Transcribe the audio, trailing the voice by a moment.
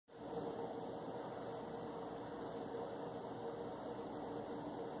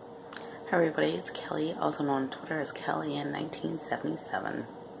Hi everybody, it's Kelly, also known on Twitter as Kellyann1977,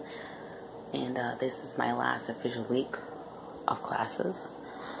 and this is my last official week of classes.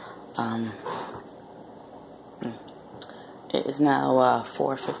 It is now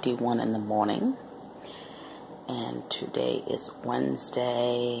 4:51 in the morning, and today is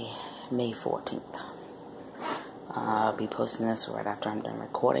Wednesday, May 14th. I'll be posting this right after I'm done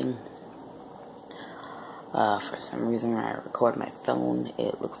recording. For some reason, when I record my phone,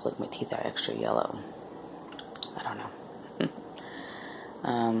 it looks like my teeth are extra yellow. I don't know.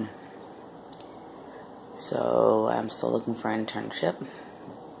 So I'm still looking for an internship,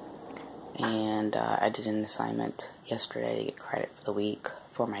 and I did an assignment yesterday to get credit for the week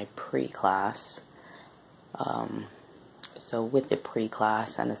for my pre-class. So with the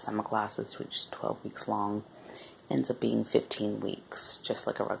pre-class and the summer classes, which is 12 weeks long, ends up being 15 weeks, just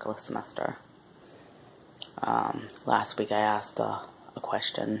like a regular semester. Last week I asked a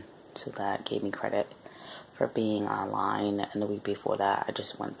question, so that gave me credit for being online, and the week before that I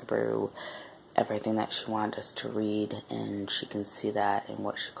just went through everything that she wanted us to read, and she can see that in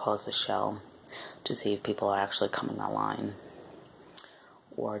what she calls the shell, to see if people are actually coming online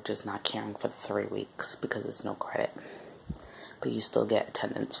or just not caring for the 3 weeks, because it's no credit, but you still get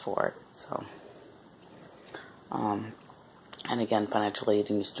attendance for it. So and again, financial aid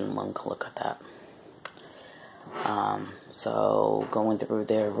and your student loan can look at that. So going through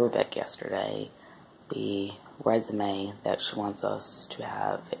their rubric yesterday, the resume that she wants us to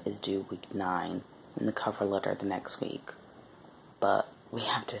have is due week 9, and the cover letter the next week. But we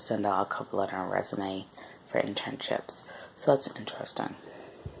have to send out a cover letter and resume for internships, so that's interesting.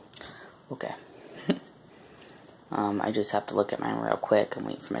 Okay. I just have to look at mine real quick and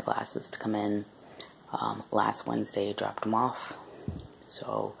wait for my glasses to come in. Last Wednesday I dropped them off,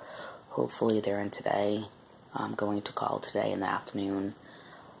 so hopefully they're in today. I'm going to call today in the afternoon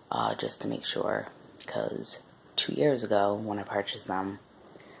just to make sure, because 2 years ago when I purchased them,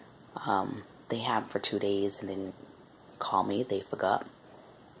 they had them for 2 days and didn't call me. They forgot.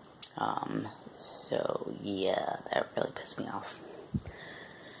 So yeah, that really pissed me off.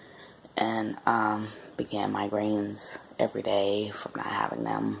 And began migraines every day from not having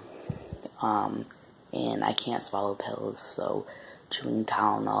them. And I can't swallow pills, so chewing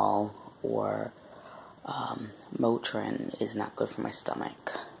Tylenol or Motrin is not good for my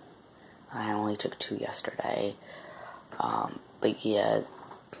stomach. I only took 2 yesterday. But yeah,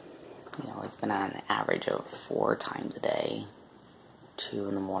 it's been on an average of 4 times a day. 2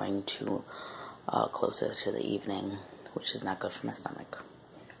 in the morning, 2 closer to the evening, which is not good for my stomach.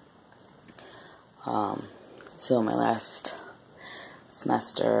 So my last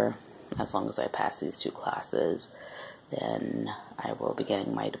semester, as long as I pass these 2 classes, then I will be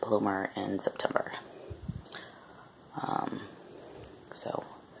getting my diploma in September.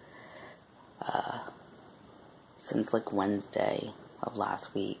 Since like Wednesday of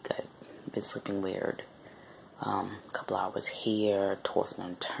last week, I've been sleeping weird. A couple hours here, tossing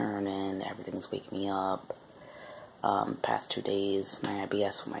and turning, everything's waking me up. Past 2 days, my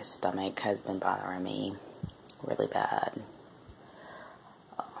IBS with my stomach has been bothering me really bad.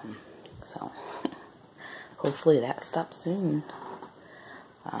 So hopefully that stops soon.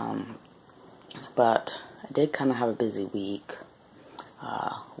 But I did kind of have a busy week.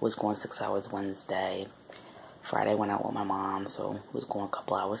 Was going 6 hours Wednesday. Friday went out with my mom, so was going a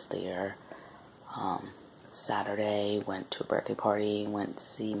couple hours there. Saturday went to a birthday party, went to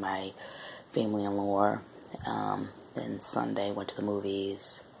see my family-in-law. Then Sunday went to the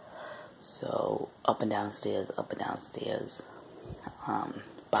movies. So up and downstairs,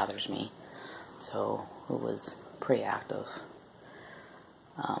 bothers me. So it was pretty active.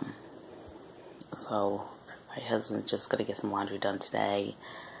 So my husband's just gonna get some laundry done today,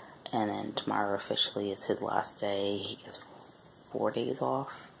 and then tomorrow officially is his last day. He gets 4 days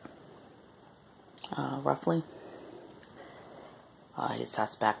off, roughly. He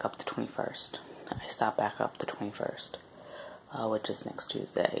starts back up the 21st. I start back up the 21st, which is next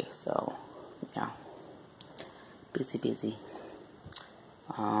Tuesday. So yeah, busy.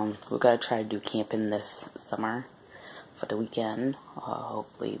 We're gonna try to do camping this summer for the weekend.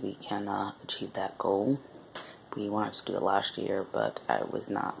 Hopefully we can achieve that goal. We wanted to do it last year, but I was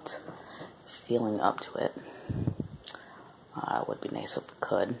not feeling up to it. It would be nice if we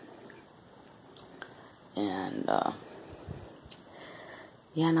could. And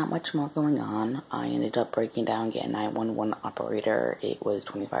yeah, not much more going on. I ended up breaking down, getting 911 operator. It was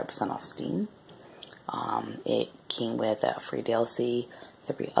 25% off Steam. It came with a free DLC,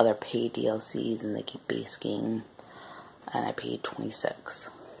 3 other paid DLCs, and the base game, and I paid $26,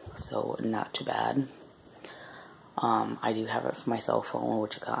 so not too bad. I do have it for my cell phone,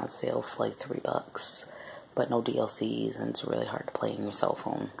 which I got on sale for like $3, but no DLCs, and it's really hard to play on your cell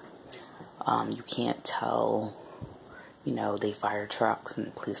phone. You can't tell, you know, they fire trucks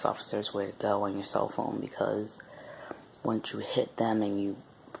and police officers where to go on your cell phone, because once you hit them and you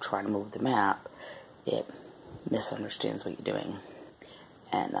try to move the map, it misunderstands what you're doing,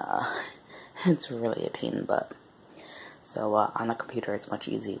 and it's really a pain in the butt. So on a computer it's much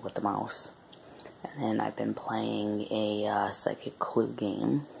easier with the mouse. And then I've been playing a Psychic Clue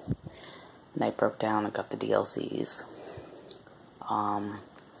game, and I broke down and got the DLCs,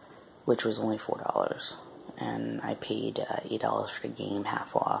 which was only $4, and I paid $8 for the game,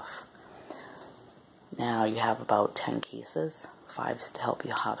 half off. Now you have about 10 cases, 5 to help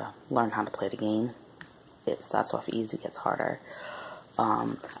you learn how to play the game. It starts off easy, gets harder.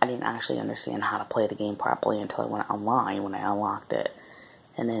 I didn't actually understand how to play the game properly until I went online when I unlocked it,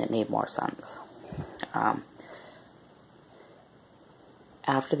 and then it made more sense.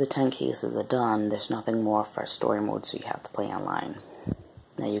 After the 10 cases are done, there's nothing more for story mode, so you have to play online.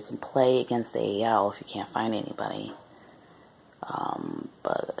 Now you can play against the AL if you can't find anybody,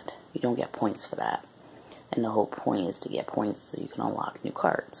 but you don't get points for that. And the whole point is to get points so you can unlock new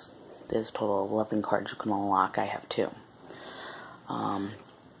cards. There's a total of 11 cards you can unlock. I have 2.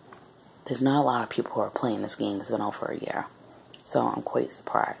 There's not a lot of people who are playing this game. It's been out for a year, so I'm quite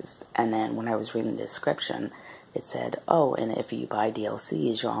surprised. And then when I was reading the description, it said, oh, and if you buy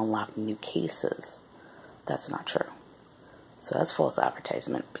DLCs, you'll unlock new cases. That's not true. So that's false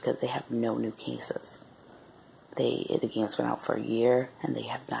advertisement, because they have no new cases. The game's been out for a year, and they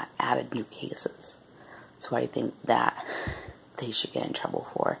have not added new cases. So I think that they should get in trouble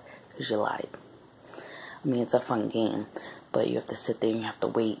for, because you lied. I mean, it's a fun game, but you have to sit there and you have to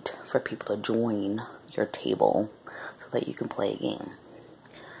wait for people to join your table so that you can play a game.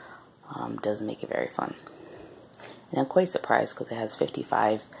 Doesn't make it very fun. And I'm quite surprised, because it has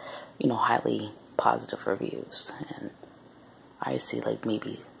 55, highly positive reviews, and I see like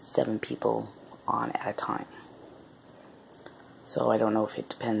maybe 7 people on at a time. So I don't know if it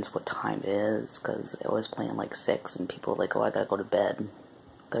depends what time it is, because I was playing like 6 and people were like, oh, I gotta go to bed,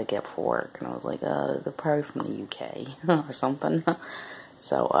 gotta get up for work, and I was like, they're probably from the UK or something.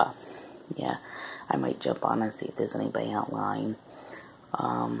 So yeah, I might jump on and see if there's anybody online,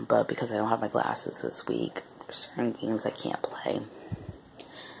 but because I don't have my glasses this week, there's certain games I can't play.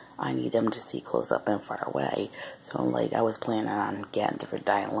 I need them to see close up and far away. So like, I was planning on getting through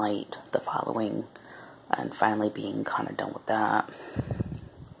Dying Light the following, and finally being kind of done with that.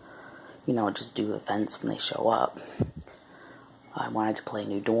 Just do events when they show up. I wanted to play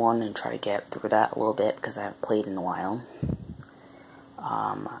New Dawn and try to get through that a little bit, because I haven't played in a while.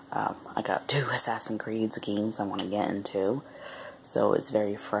 I got 2 Assassin's Creed games I want to get into, so it's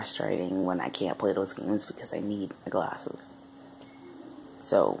very frustrating when I can't play those games because I need my glasses.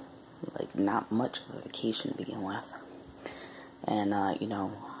 So, like, not much of a vacation to begin with. And,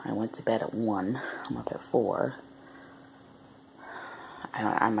 I went to bed at 1. I'm up at 4.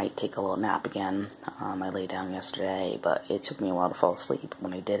 I might take a little nap again. I lay down yesterday, but it took me a while to fall asleep.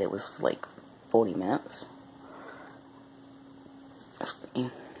 When I did, it was like 40 minutes.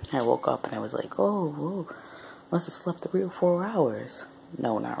 I woke up and I was like, oh, whoa, must have slept the real 4 hours.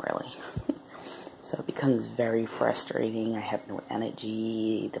 No, not really. So it becomes very frustrating. I have no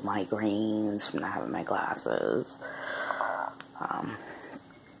energy, the migraines from not having my glasses.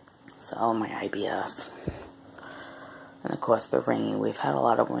 So my IBS. And of course the rain. We've had a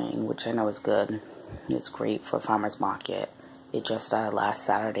lot of rain, which I know is good. It's great for farmer's market. It just started last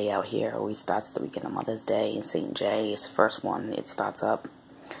Saturday out here. We starts the weekend of Mother's Day in St. J. It's the first one. It starts up.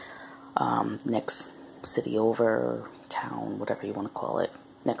 Next city over, town, whatever you want to call it.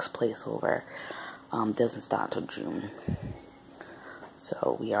 Next place over. Doesn't start until June.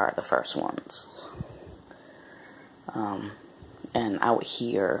 So we are the first ones. And out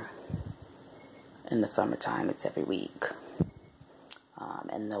here in the summertime, it's every week.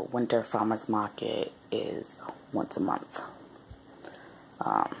 And the winter farmers market is once a month.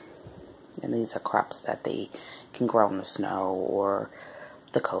 And these are crops that they can grow in the snow or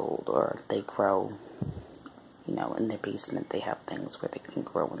the cold, or they grow, in their basement. They have things where they can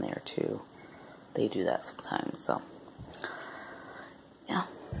grow in there too. They do that sometimes, so yeah.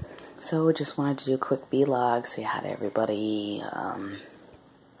 So just wanted to do a quick vlog, say hi to everybody.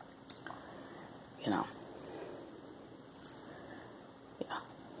 Yeah,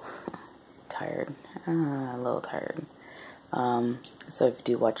 tired, a little tired. So if you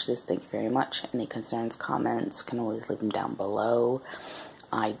do watch this, thank you very much. Any concerns, comments, can always leave them down below.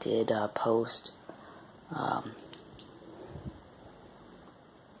 I did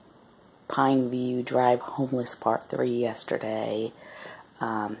Pineview Drive Homeless Part 3 yesterday.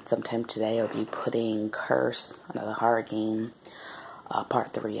 Sometime today I'll be putting Curse, another horror game,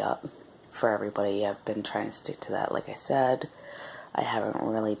 Part 3 up for everybody. I've been trying to stick to that, like I said. I haven't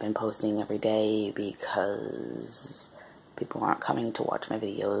really been posting every day because people aren't coming to watch my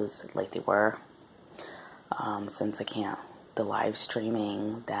videos like they were. Since I can't, the live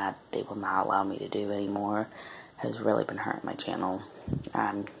streaming that they will not allow me to do anymore has really been hurting my channel.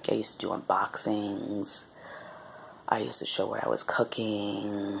 I used to do unboxings. I used to show what I was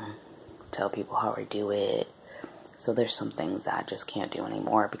cooking, tell people how I do it. So there's some things that I just can't do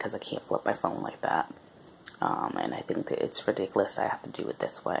anymore because I can't flip my phone like that. And I think that it's ridiculous I have to do it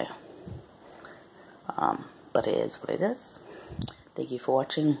this way. But it is what it is. Thank you for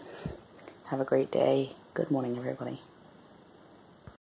watching. Have a great day. Good morning, everybody.